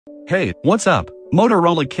Hey, what's up?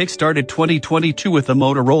 Motorola kickstarted 2022 with the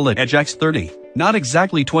Motorola Edge X30. Not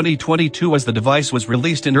exactly 2022 as the device was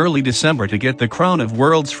released in early December to get the crown of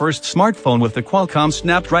world's first smartphone with the Qualcomm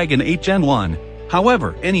Snapdragon 8 Gen 1.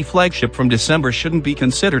 However, any flagship from December shouldn't be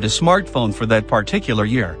considered a smartphone for that particular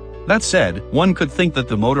year. That said, one could think that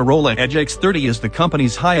the Motorola Edge X30 is the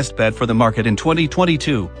company's highest bet for the market in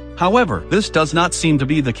 2022. However, this does not seem to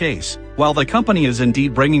be the case. While the company is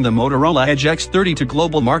indeed bringing the Motorola Edge X30 to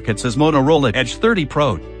global markets as Motorola Edge 30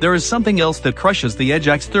 Pro, there is something else that crushes the Edge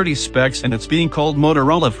X30 specs, and it's being called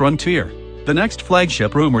Motorola Frontier. The next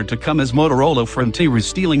flagship rumored to come as Motorola Frontier is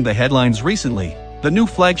stealing the headlines recently. The new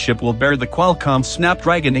flagship will bear the Qualcomm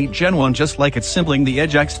Snapdragon 8 Gen 1 just like it's sibling the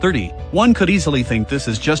Edge X30. One could easily think this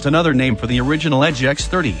is just another name for the original Edge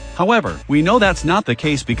X30. However, we know that's not the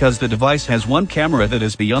case because the device has one camera that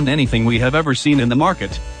is beyond anything we have ever seen in the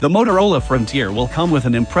market. The Motorola Frontier will come with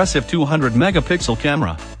an impressive 200-megapixel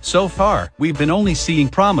camera. So far, we've been only seeing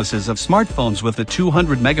promises of smartphones with a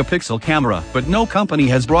 200-megapixel camera, but no company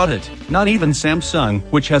has brought it. Not even Samsung,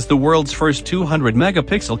 which has the world's first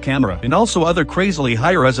 200-megapixel camera and also other crazily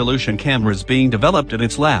high-resolution cameras being developed at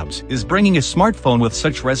its labs, is bringing a smartphone with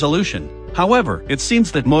such resolution. However, it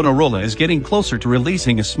seems that Motorola is getting closer to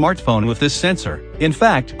releasing a smartphone with this sensor. In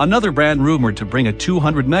fact, another brand rumored to bring a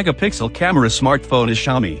 200-megapixel camera smartphone is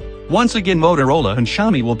Xiaomi. Once again, Motorola and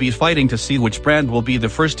Xiaomi will be fighting to see which brand will be the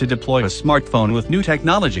first to deploy a smartphone with new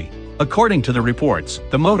technology. According to the reports,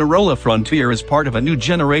 the Motorola Frontier is part of a new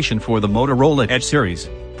generation for the Motorola Edge series.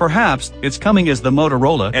 Perhaps, it's coming as the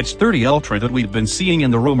Motorola Edge 30 Ultra that we've been seeing in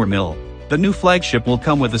the rumor mill. The new flagship will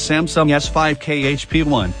come with a Samsung S5K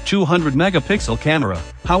HP1 200-megapixel camera.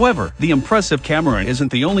 However, the impressive camera isn't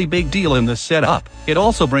the only big deal in this setup. It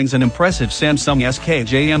also brings an impressive Samsung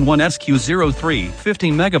SKJN1 SQ03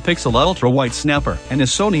 15-megapixel ultra-wide snapper and a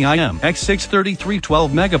Sony IMX633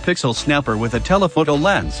 12-megapixel snapper with a telephoto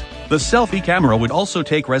lens. The selfie camera would also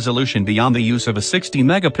take resolution beyond the use of a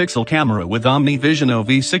 60-megapixel camera with OmniVision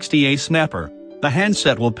OV60A snapper. The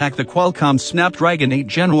handset will pack the Qualcomm Snapdragon 8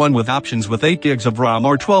 Gen 1 with options with 8 GB of RAM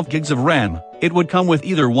or 12 GB of RAM. It would come with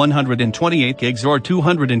either 128 GB or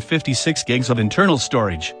 256 GB of internal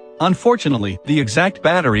storage. Unfortunately, the exact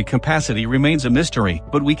battery capacity remains a mystery,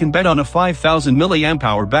 but we can bet on a 5000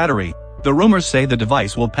 mAh battery. The rumors say the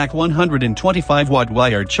device will pack 125-watt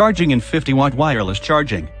wired charging and 50-watt wireless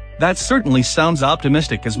charging. That certainly sounds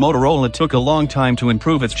optimistic as Motorola took a long time to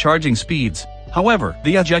improve its charging speeds. However,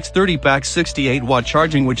 the Edge X30 packs 68-watt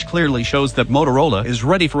charging, which clearly shows that Motorola is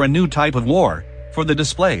ready for a new type of war. For the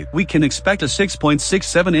display, we can expect a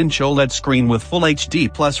 6.67-inch OLED screen with Full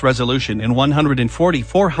HD Plus resolution and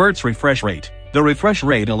 144Hz refresh rate. The refresh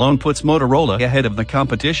rate alone puts Motorola ahead of the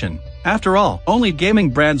competition. After all, only gaming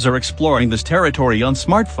brands are exploring this territory on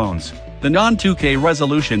smartphones. The non-2K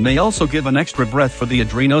resolution may also give an extra breath for the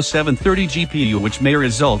Adreno 730 GPU, which may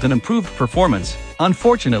result in improved performance.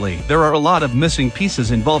 Unfortunately, there are a lot of missing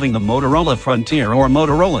pieces involving the Motorola Frontier or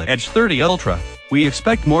Motorola Edge 30 Ultra. We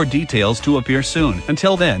expect more details to appear soon.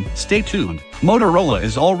 Until then, stay tuned. Motorola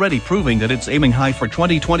is already proving that it's aiming high for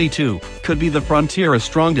 2022. Could be the Frontier a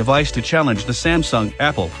strong device to challenge the Samsung,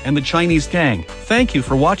 Apple, and the Chinese gang? Thank you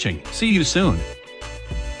for watching. See you soon.